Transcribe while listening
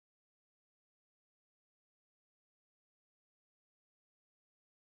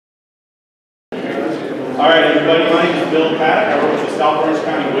All right, everybody, my name is Bill Pat. I work with the South Orange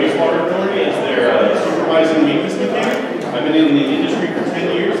County Wastewater Authority as their supervising maintenance mechanic. I've been in the industry for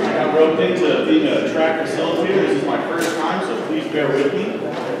 10 years. I got roped into being a track facilitator. This is my first time, so please bear with me.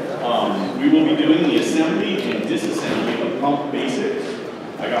 We will be doing the assembly and disassembly of pump basics.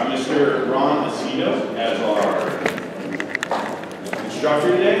 I got Mr. Ron Aceto as our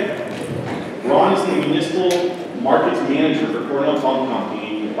instructor today. Ron is the municipal markets manager for Cornell Pump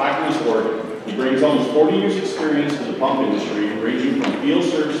Company in Plaquemines, Oregon. He brings almost 40 years experience to the pump industry, ranging from field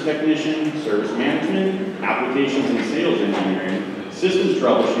service technician, service management, applications and sales engineering, systems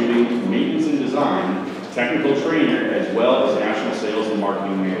troubleshooting, maintenance and design, technical trainer, as well as national sales and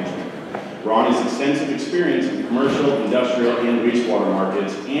marketing management. Ron has extensive experience in commercial, industrial, and wastewater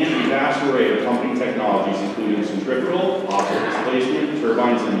markets, and a vast array of pumping technologies, including centrifugal, offset displacement,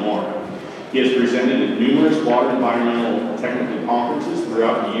 turbines, and more. He has presented at numerous water environmental technical conferences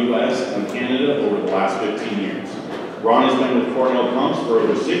throughout the U.S. and Canada over the last 15 years. Ron has been with Cornell Pumps for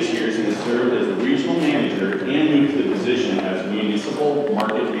over 6 years and has served as the regional manager and moved to the position as municipal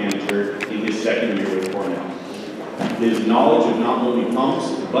market manager in his second year with Cornell. His knowledge of not only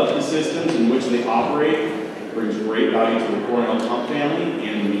pumps, but the systems in which they operate brings great value to the Cornell Pump family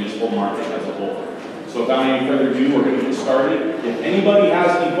and the municipal market as a whole. So without any further ado, we're going to get started. If anybody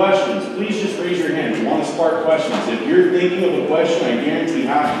has any questions, please just raise your hand. We want to spark questions. If you're thinking of a question, I guarantee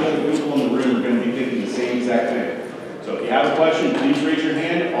half the other people in the room are going to be thinking the same exact thing. So if you have a question, please raise your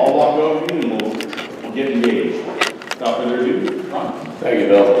hand. I'll walk over to you and we'll get engaged. Without further ado, Ron. Thank you,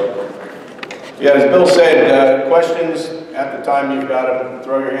 Bill. Yeah, as Bill said, questions at the time you've got them,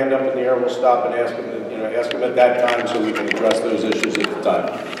 throw your hand up in the air. We'll stop and ask them. Ask them at that time so we can address those issues at the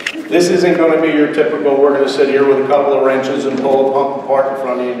time. This isn't going to be your typical, we're going to sit here with a couple of wrenches and pull a pump apart in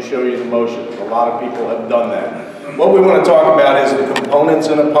front of you and show you the motion. A lot of people have done that. What we want to talk about is the components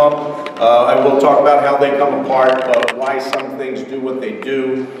in a pump. I will talk about how they come apart, why some things do what they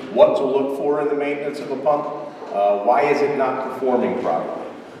do, what to look for in the maintenance of a pump, why is it not performing properly.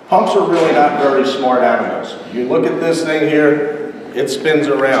 Pumps are really not very smart animals. You look at this thing here, it spins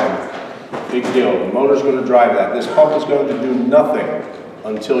around. Big deal. The motor's going to drive that. This pump is going to do nothing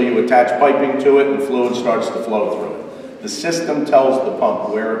until you attach piping to it and fluid starts to flow through it. The system tells the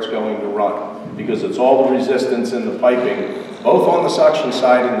pump where it's going to run because it's all the resistance in the piping, both on the suction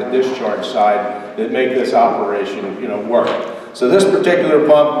side and the discharge side, that make this operation, work. So this particular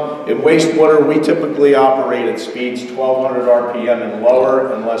pump, in wastewater, we typically operate at speeds 1200 RPM and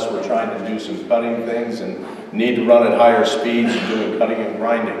lower unless we're trying to do some cutting things and need to run at higher speeds and doing cutting and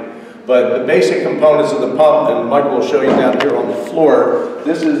grinding. But the basic components of the pump, and Michael will show you down here on the floor,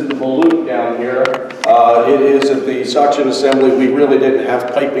 this is the volute down here. It is at the suction assembly. We really didn't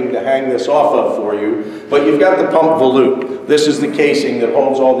have piping to hang this off of for you, but you've got the pump volute. This is the casing that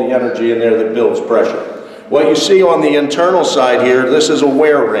holds all the energy in there that builds pressure. What you see on the internal side here, this is a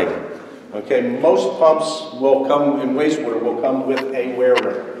wear ring. Okay, most pumps will come, in wastewater, will come with a wear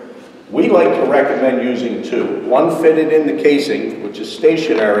ring. We like to recommend using two. One fitted in the casing, which is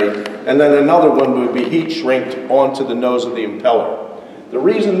stationary, and then another one would be heat shrinked onto the nose of the impeller. The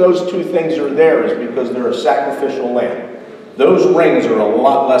reason those two things are there is because they're a sacrificial lamb. Those rings are a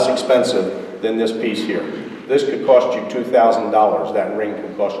lot less expensive than this piece here. This could cost you $2,000. That ring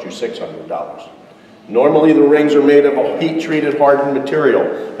could cost you $600. Normally the rings are made of a heat-treated hardened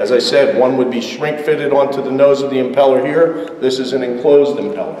material. As I said, one would be shrink-fitted onto the nose of the impeller here. This is an enclosed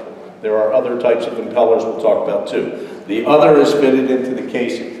impeller. There are other types of impellers we'll talk about too. The other is fitted into the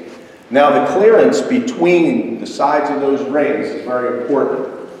casing. Now the clearance between the sides of those rings is very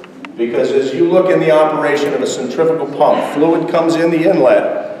important because as you look in the operation of a centrifugal pump, fluid comes in the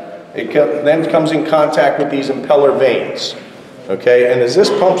inlet, it then comes in contact with these impeller vanes. Okay, and as this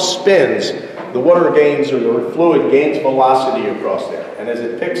pump spins, the water gains, or the fluid gains velocity across there. And as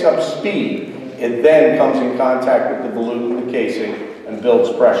it picks up speed, it then comes in contact with the volute in the casing and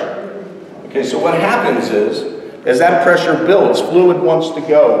builds pressure. Okay, so what happens is, as that pressure builds, fluid wants to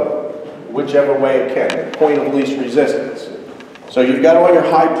go whichever way it can, point of least resistance. So you've got all your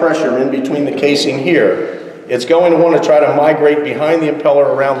high pressure in between the casing here. It's going to want to try to migrate behind the impeller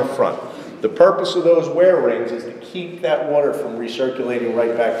around the front. The purpose of those wear rings is to keep that water from recirculating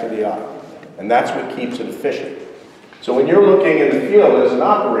right back to the eye. And that's what keeps it efficient. So when you're looking in the field as an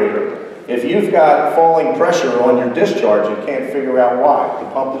operator, if you've got falling pressure on your discharge, you can't figure out why. The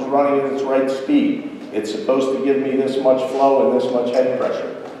pump is running at its right speed. It's supposed to give me this much flow and this much head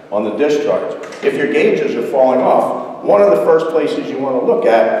pressure on the discharge. If your gauges are falling off, one of the first places you want to look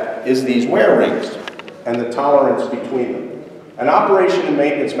at is these wear rings and the tolerance between them. An operation and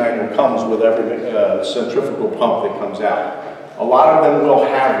maintenance manual comes with every centrifugal pump that comes out. A lot of them will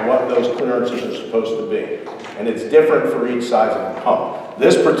have what those clearances are supposed to be. And it's different for each size of the pump.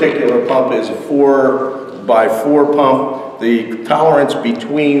 This particular pump is a 4x4 pump. The tolerance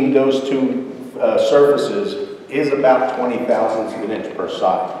between those two surfaces is about 20 thousandths of an inch per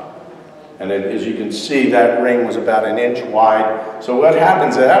side. And as you can see, that ring was about an inch wide. So what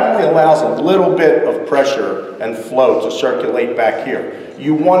happens is that only allows a little bit of pressure and flow to circulate back here.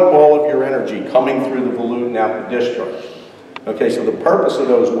 You want all of your energy coming through the volute and out the discharge. Okay, so the purpose of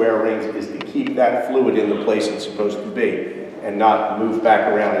those wear rings is to keep that fluid in the place it's supposed to be and not move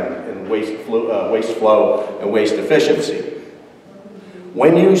back around and waste flow and waste efficiency.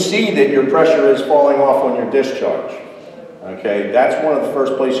 When you see that your pressure is falling off on your discharge, okay, that's one of the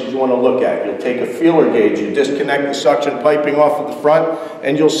first places you want to look at. You'll take a feeler gauge, you disconnect the suction piping off at the front,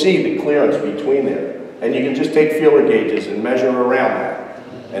 and you'll see the clearance between there. And you can just take feeler gauges and measure around that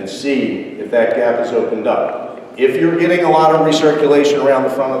and see if that gap is opened up. If you're getting a lot of recirculation around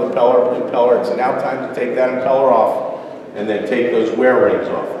the front of the impeller, it's now time to take that impeller off and then take those wear rings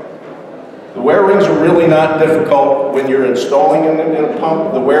off. The wear rings are really not difficult when you're installing them in a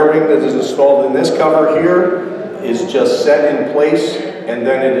pump. The wear ring that is installed in this cover here is just set in place, and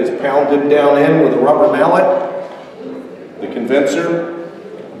then it is pounded down in with a rubber mallet, the condenser.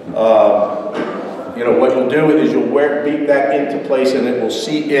 What you'll do is you'll beat that into place and it will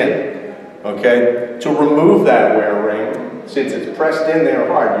seat in. Okay, to remove that wear ring, since it's pressed in there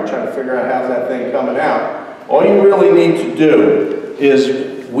hard, you're trying to figure out how's that thing coming out. All you really need to do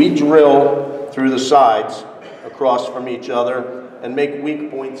is we drill through the sides across from each other and make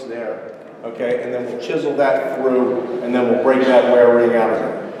weak points there. Okay, and then we'll chisel that through and then we'll break that wear ring out of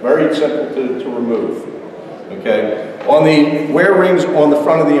there. Very simple to remove. Okay, on the wear rings on the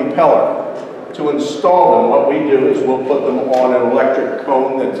front of the impeller, to install them, what we do is we'll put them on an electric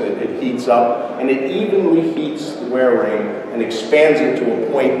cone that it heats up, and it evenly heats the wear ring and expands it to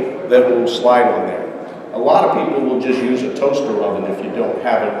a point that will slide on there. A lot of people will just use a toaster oven if you don't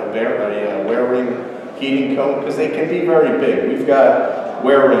have a wear ring heating cone, because they can be very big. We've got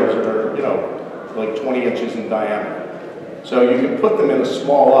wear rings that are, like 20 inches in diameter. So you can put them in a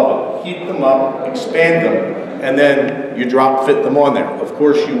small oven, heat them up, expand them, and then you drop fit them on there. Of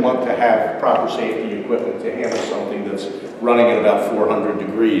course, you want to have proper safety equipment to handle something that's running at about 400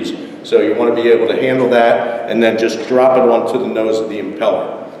 degrees. So you want to be able to handle that and then just drop it onto the nose of the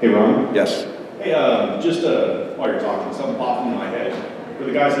impeller. Hey, Ron? Yes? Hey, while you're talking, something popped into my head. For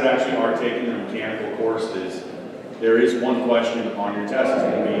the guys that actually are taking their mechanical courses, there is one question on your test is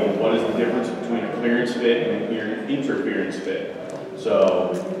going to be, what is the difference between a clearance fit and an interference fit?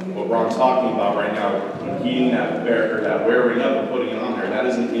 So what Ron's talking about right now, heating that wear ring up and putting it on there, that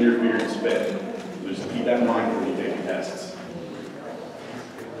is an interference fit. So just keep that in mind when you take your tests.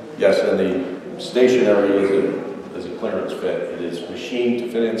 Yes, and the stationary is a clearance fit. It is machined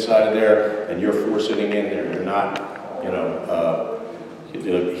to fit inside of there, and you're forcing it in there. You're not,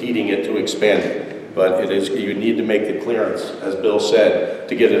 heating it to expand it. But you need to make the clearance, as Bill said,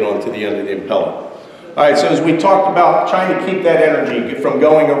 to get it onto the end of the impeller. All right, so as we talked about trying to keep that energy from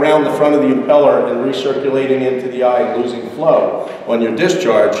going around the front of the impeller and recirculating into the eye and losing flow on your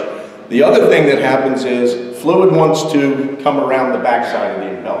discharge, the other thing that happens is fluid wants to come around the backside of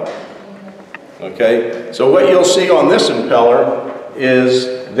the impeller. Okay, so what you'll see on this impeller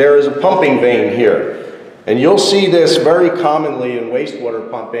is there is a pumping vein here. And you'll see this very commonly in wastewater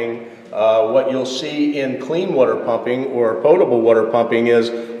pumping. What you'll see in clean water pumping or potable water pumping is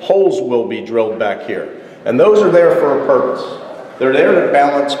holes will be drilled back here. And those are there for a purpose. They're there to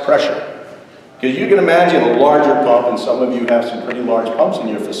balance pressure. Because you can imagine a larger pump, and some of you have some pretty large pumps in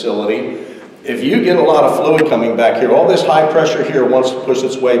your facility. If you get a lot of fluid coming back here, all this high pressure here wants to push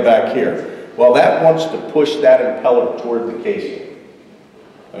its way back here. Well, that wants to push that impeller toward the casing.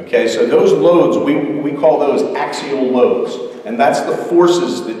 Okay, so those loads, we call those axial loads. And that's the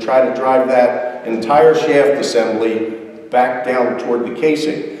forces that try to drive that entire shaft assembly back down toward the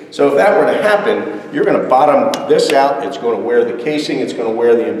casing. So if that were to happen, you're going to bottom this out, it's going to wear the casing, it's going to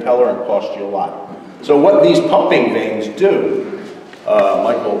wear the impeller and cost you a lot. So what these pumping vanes do,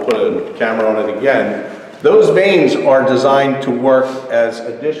 Michael will put a camera on it again, those vanes are designed to work as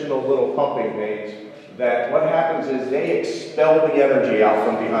additional little pumping vanes that what happens is they expel the energy out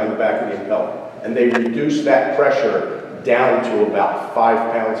from behind the back of the impeller and they reduce that pressure down to about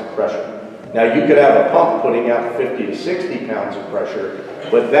 5 pounds of pressure. Now you could have a pump putting out 50 to 60 pounds of pressure,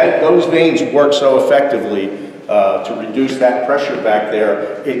 but those vanes work so effectively to reduce that pressure back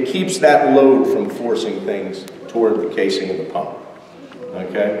there, it keeps that load from forcing things toward the casing of the pump.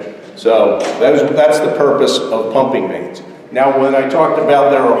 Okay? So that's the purpose of pumping vanes. Now, when I talked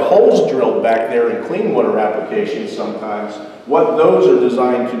about there are holes drilled back there in clean water applications sometimes, what those are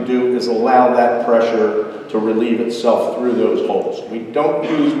designed to do is allow that pressure to relieve itself through those holes. We don't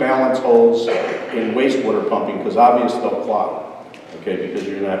use balance holes in wastewater pumping because obviously they'll clog, okay, because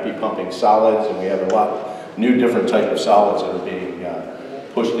you're going to have to be pumping solids, and we have a lot of new different type of solids that are being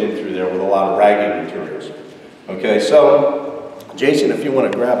pushed in through there with a lot of ragging materials. Okay, so Jason, if you want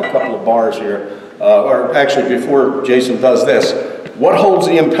to grab a couple of bars here, or actually before Jason does this, what holds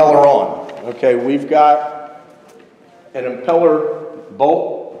the impeller on? Okay, we've got an impeller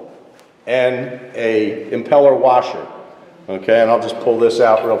bolt and a impeller washer. Okay, and I'll just pull this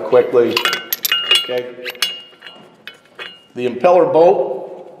out real quickly. Okay, the impeller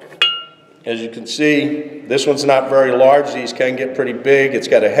bolt, as you can see, this one's not very large. These can get pretty big. It's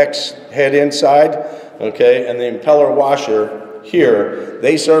got a hex head inside, okay, and the impeller washer here,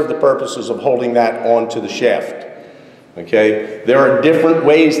 they serve the purposes of holding that onto the shaft, okay. There are different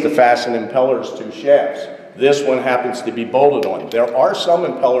ways to fasten impellers to shafts. This one happens to be bolted on. There are some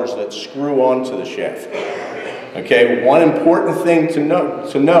impellers that screw onto the shaft, okay. One important thing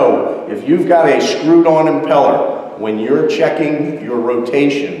to know, if you've got a screwed on impeller, when you're checking your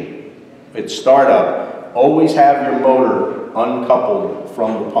rotation at startup, always have your motor uncoupled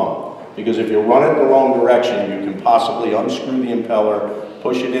from the pump. Because if you run it the wrong direction, you can possibly unscrew the impeller,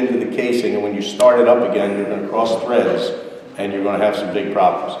 push it into the casing, and when you start it up again, you're going to cross threads, and you're going to have some big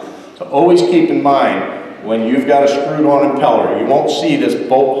problems. So always keep in mind, when you've got a screwed on impeller, you won't see this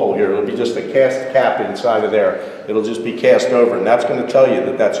bolt hole here. It'll be just a cast cap inside of there. It'll just be cast over, and that's going to tell you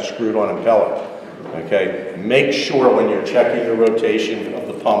that that's a screwed on impeller. Okay, make sure when you're checking the rotation of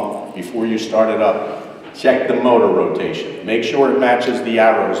the pump before you start it up, check the motor rotation. Make sure it matches the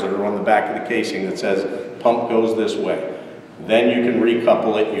arrows that are on the back of the casing that says pump goes this way. Then you can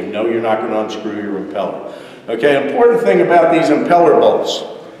recouple it. You know you're not going to unscrew your impeller. Okay, important thing about these impeller bolts.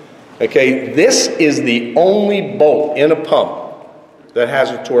 Okay, this is the only bolt in a pump that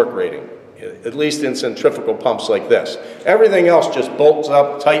has a torque rating, at least in centrifugal pumps like this. Everything else just bolts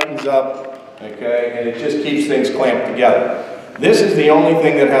up, tightens up, okay, and it just keeps things clamped together. This is the only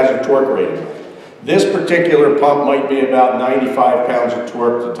thing that has a torque rating. This particular pump might be about 95 pounds of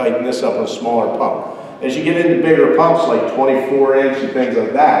torque to tighten this up in a smaller pump. As you get into bigger pumps like 24-inch and things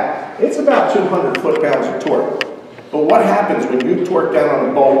like that, it's about 200 foot-pounds of torque. But what happens when you torque down on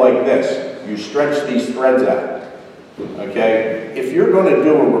a bolt like this? You stretch these threads out, okay? If you're going to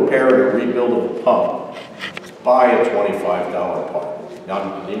do a repair and a rebuild of a pump, buy a $25 part.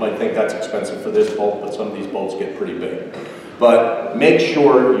 Now, you might think that's expensive for this bolt, but some of these bolts get pretty big. But make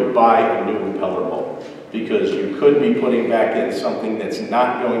sure you buy a new impeller bolt, because you could be putting back in something that's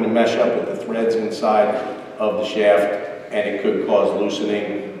not going to mesh up with the threads inside of the shaft, and it could cause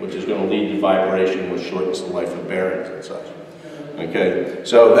loosening, which is going to lead to vibration, which shortens the life of bearings and such. Okay,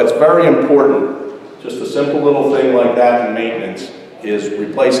 so that's very important. Just a simple little thing like that in maintenance is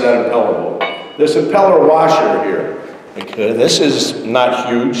replace that impeller bolt. This impeller washer here, okay, this is not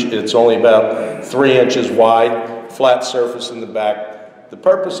huge. It's only about 3 inches wide, flat surface in the back. The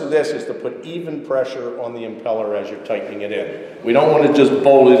purpose of this is to put even pressure on the impeller as you're tightening it in. We don't want to just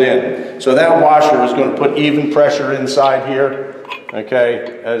bolt it in. So that washer is going to put even pressure inside here,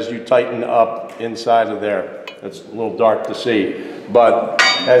 okay, as you tighten up inside of there. It's a little dark to see. But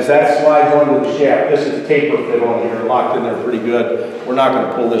as that slides onto the shaft, this is taper fit on here, locked in there pretty good. We're not going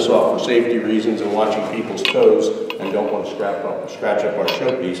to pull this off for safety reasons and watching people's toes, and don't want to scratch up our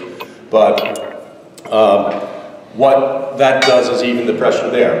showpiece. But what that does is even the pressure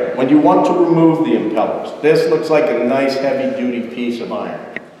there. When you want to remove the impellers, this looks like a nice heavy-duty piece of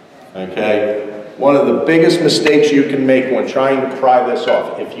iron, okay? One of the biggest mistakes you can make when trying to pry this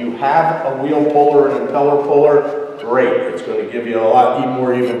off, if you have a wheel puller and impeller puller, great, it's going to give you a lot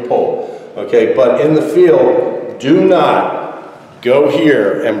more even pull, okay? But in the field, do not go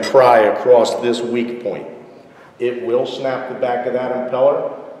here and pry across this weak point. It will snap the back of that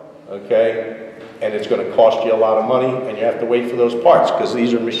impeller, okay? And it's going to cost you a lot of money, and you have to wait for those parts because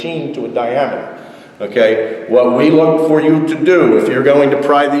these are machined to a diameter, okay? What we look for you to do if you're going to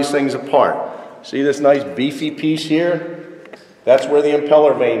pry these things apart, see this nice beefy piece here? That's where the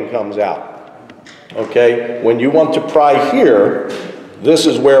impeller vane comes out, okay? When you want to pry here, this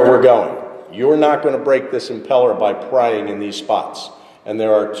is where we're going. You're not going to break this impeller by prying in these spots. And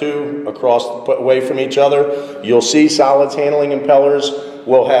there are two across, away from each other. You'll see solids handling impellers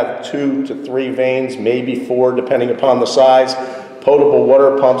will have 2 to 3 vanes, maybe 4, depending upon the size. Potable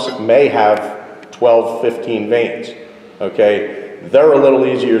water pumps may have 12, 15 vanes, okay? They're a little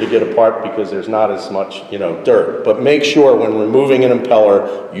easier to get apart because there's not as much, dirt. But make sure when removing an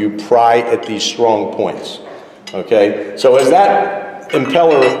impeller, you pry at these strong points, Okay, so as that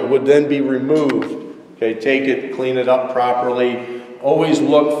impeller would then be removed, okay, take it, clean it up properly. Always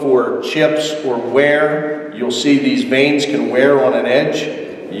look for chips or wear. You'll see these vanes can wear on an edge.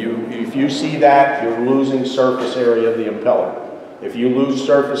 If you see that, you're losing surface area of the impeller. If you lose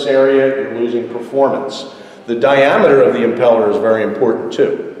surface area, you're losing performance. The diameter of the impeller is very important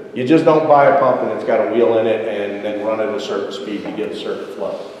too. You just don't buy a pump and it's got a wheel in it and then run at a certain speed to get a certain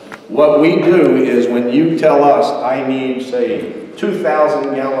flow. What we do is when you tell us, I need, say,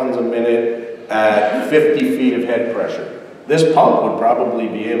 2,000 gallons a minute at 50 feet of head pressure, this pump would probably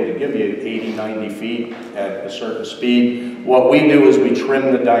be able to give you 80, 90 feet at a certain speed. What we do is we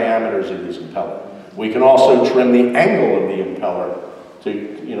trim the diameters of this impeller. We can also trim the angle of the impeller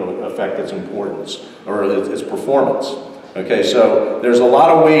to affect its importance or its performance. Okay, so there's a lot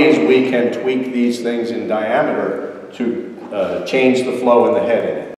of ways we can tweak these things in diameter to change the flow in the head in it.